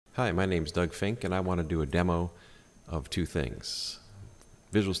Hi, my name's Doug Fink, and I want to do a demo of two things.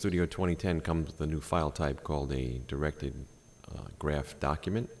 Visual Studio 2010 comes with a new file type called a directed graph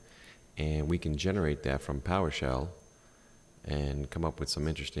document, and we can generate that from PowerShell and come up with some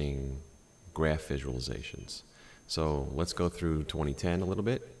interesting graph visualizations. So let's go through 2010 a little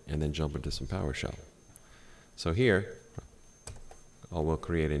bit and then jump into some PowerShell. So here, we'll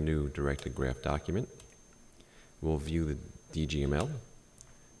create a new directed graph document. We'll view the DGML.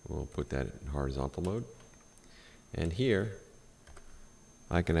 We'll put that in horizontal mode. And here,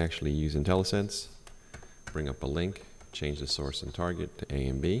 I can actually use IntelliSense, bring up a link, change the source and target to A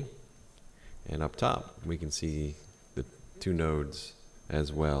and B. And up top, we can see the two nodes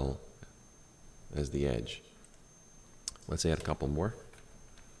as well as the edge. Let's add a couple more.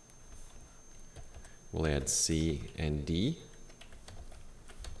 We'll add C and D.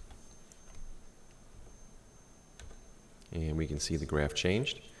 And we can see the graph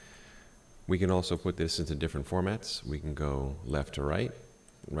changed. We can also put this into different formats. We can go left to right,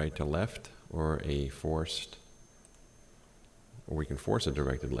 right to left, or we can force a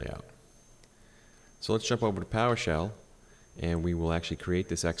directed layout. So let's jump over to PowerShell, and we will actually create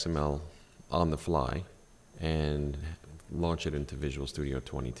this XML on the fly and launch it into Visual Studio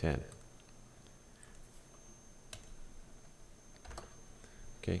 2010.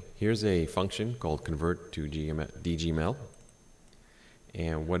 Okay, here's a function called convert to DGML.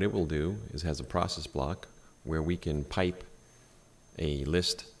 And what it will do is has a process block where we can pipe a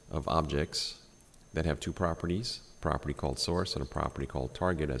list of objects that have two properties, a property called source and a property called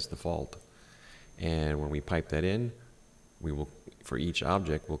target as default. And when we pipe that in, we will, for each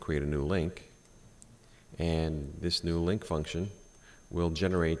object, we'll create a new link. And this new link function will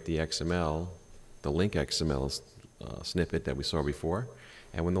generate the XML, the link XML snippet that we saw before.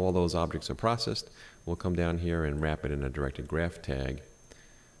 And when all those objects are processed, we'll come down here and wrap it in a directed graph tag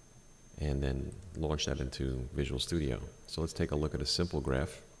and then launch that into Visual Studio. So let's take a look at a simple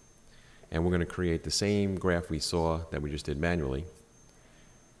graph. And we're going to create the same graph we saw that we just did manually.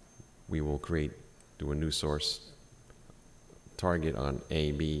 We will do a new source target on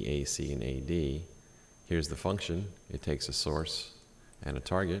A, B, A, C, and AD. Here's the function. It takes a source and a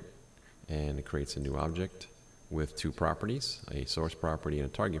target, and it creates a new object with two properties, a source property and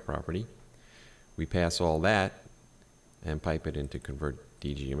a target property. We pass all that and pipe it into convert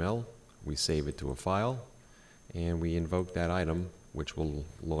DGML. We save it to a file, and we invoke that item, which will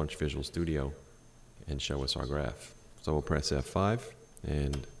launch Visual Studio and show us our graph. So we'll press F5,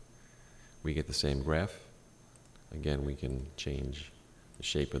 and we get the same graph. Again, we can change the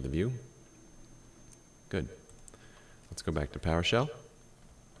shape of the view. Good. Let's go back to PowerShell,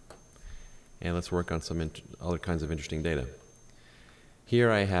 and let's work on some other kinds of interesting data. Here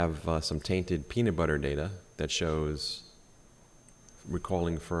I have some tainted peanut butter data that shows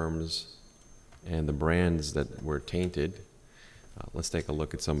recalling firms and the brands that were tainted. Let's take a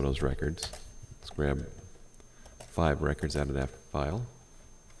look at some of those records. Let's grab 5 records out of that file.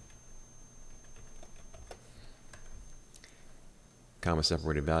 Comma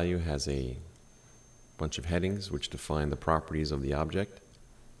separated value has a bunch of headings which define the properties of the object.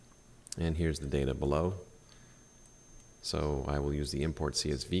 And here's the data below. So I will use the import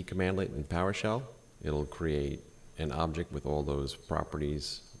CSV commandlet in PowerShell. It'll create an object with all those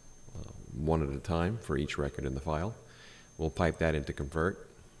properties one at a time for each record in the file. We'll pipe that into convert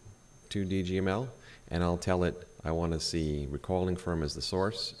to DGML, and I'll tell it I want to see recalling firm as the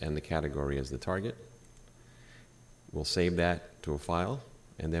source and the category as the target. We'll save that to a file,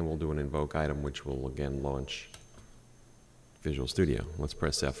 and then we'll do an invoke item which will again launch Visual Studio. Let's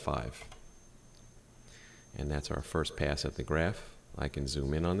press F5. And that's our first pass at the graph. I can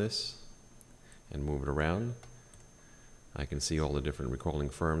zoom in on this and move it around. I can see all the different recalling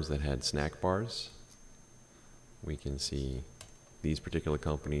firms that had snack bars. We can see these particular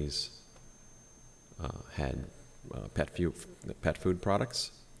companies had pet food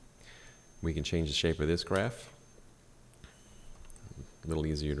products. We can change the shape of this graph. A little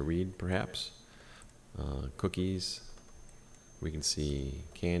easier to read, perhaps. Cookies. We can see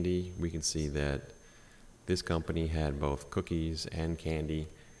candy. We can see that this company had both cookies and candy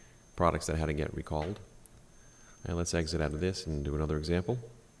products that had to get recalled. And let's exit out of this and do another example.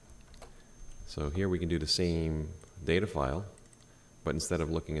 So here we can do the same data file, but instead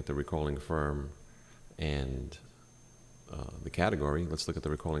of looking at the recalling firm and the category, let's look at the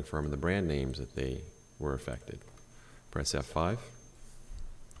recalling firm and the brand names that they were affected. Press F5,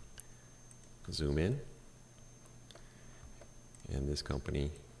 zoom in, and these companies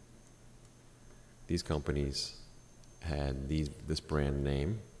had this brand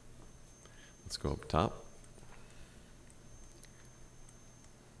name. Let's go up top.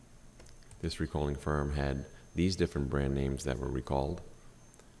 this recalling firm had these different brand names that were recalled.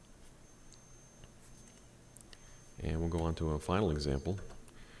 And we'll go on to a final example.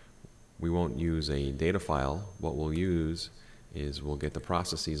 We won't use a data file. What we'll use is we'll get the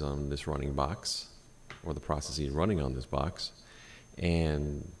processes on this running box, or the processes running on this box,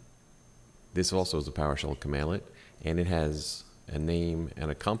 and this also is a PowerShell commandlet, and it has a name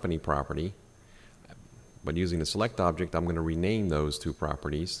and a company property. But using the select object, I'm going to rename those two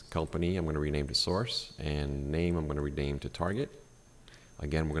properties. Company, I'm going to rename to source, and name, I'm going to rename to target.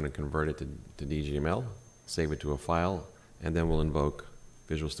 Again, we're going to convert it to DGML, save it to a file, and then we'll invoke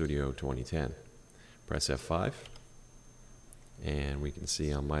Visual Studio 2010. Press F5, and we can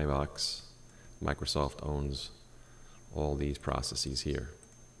see on my box, Microsoft owns all these processes here.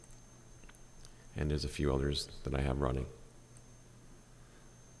 And there's a few others that I have running.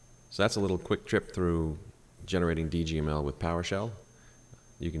 So that's a little quick trip through generating DGML with PowerShell.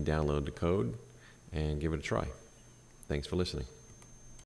 You can download the code and give it a try. Thanks for listening.